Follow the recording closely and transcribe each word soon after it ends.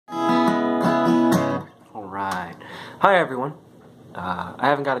Hi everyone. I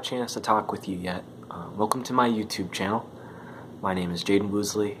haven't got a chance to talk with you yet. Welcome to my YouTube channel. My name is Jaden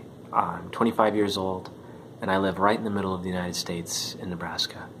Woosley. I'm 25 years old and I live right in the middle of the United States in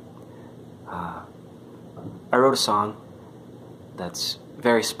Nebraska. I wrote a song that's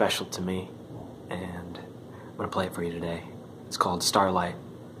very special to me and I'm going to play it for you today. It's called Starlight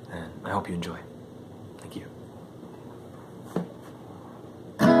and I hope you enjoy. Thank you.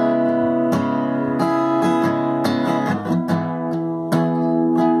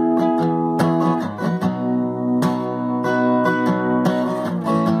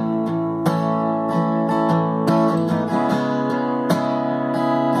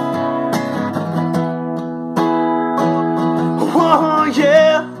 Oh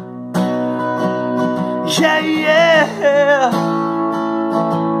yeah, yeah, yeah.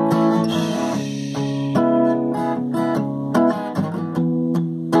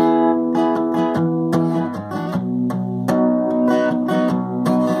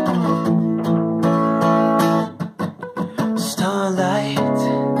 Starlight,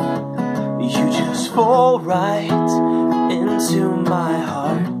 you just fall right into my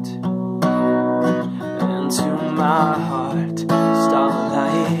heart, into my heart.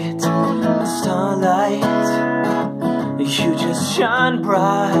 Starlight, starlight, you just shine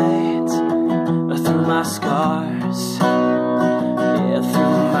bright through my scars, yeah,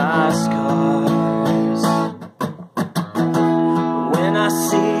 through my scars. When I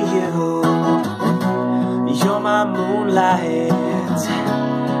see you, you're my moonlight,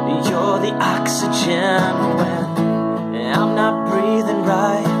 you're the oxygen when I'm not breathing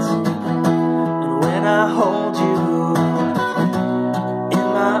right. And when I hold you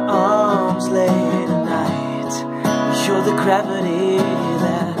late at night, you're the gravity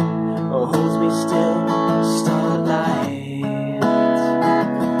that holds me still. Starlight,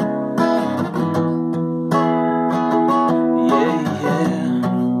 yeah, yeah.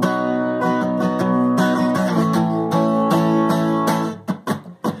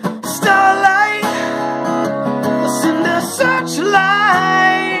 Starlight, send a searchlight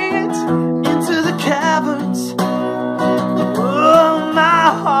into the caverns. Oh, my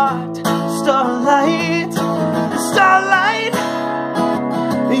heart. Starlight, starlight,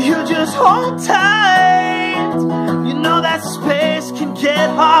 you just hold tight. You know that space can get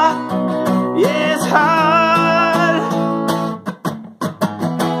hard. Yeah, it's hard.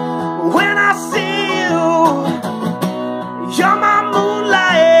 When I see you, you're my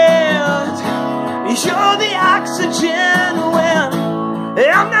moonlight, you're the oxygen when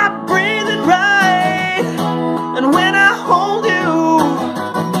I'm not breathing right. And when I hold you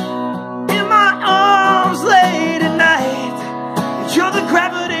late at night, you're the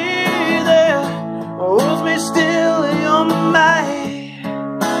gravity that holds me still. You're my,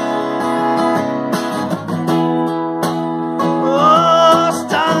 oh,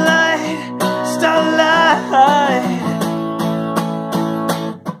 starlight, starlight.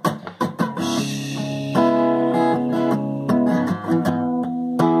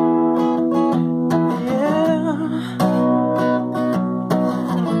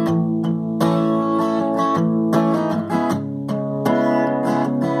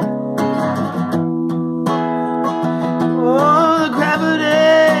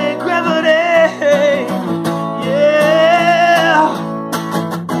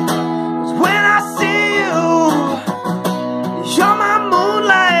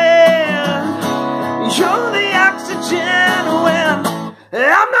 You're the oxygen when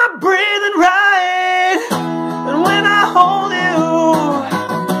I'm not breathing right. And when I hold you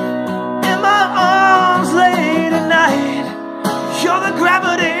in my arms late at night, you're the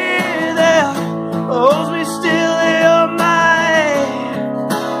gravity that holds me still. You're mine.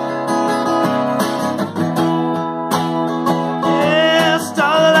 Yeah,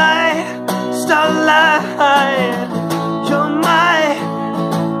 starlight, starlight, you're my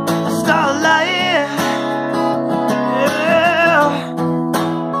starlight.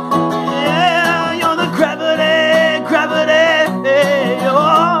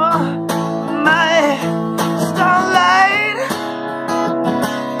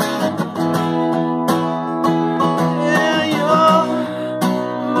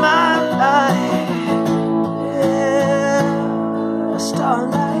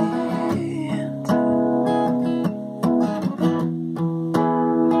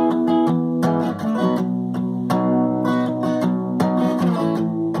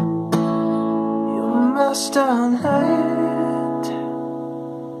 Starlight.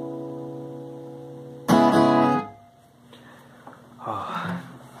 Oh,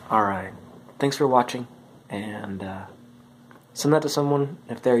 alright. Thanks for watching, and send that to someone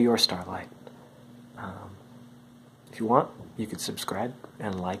if they're your starlight. If you want, you could subscribe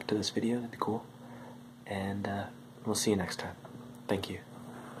and like to this video. That'd be cool. And we'll see you next time. Thank you.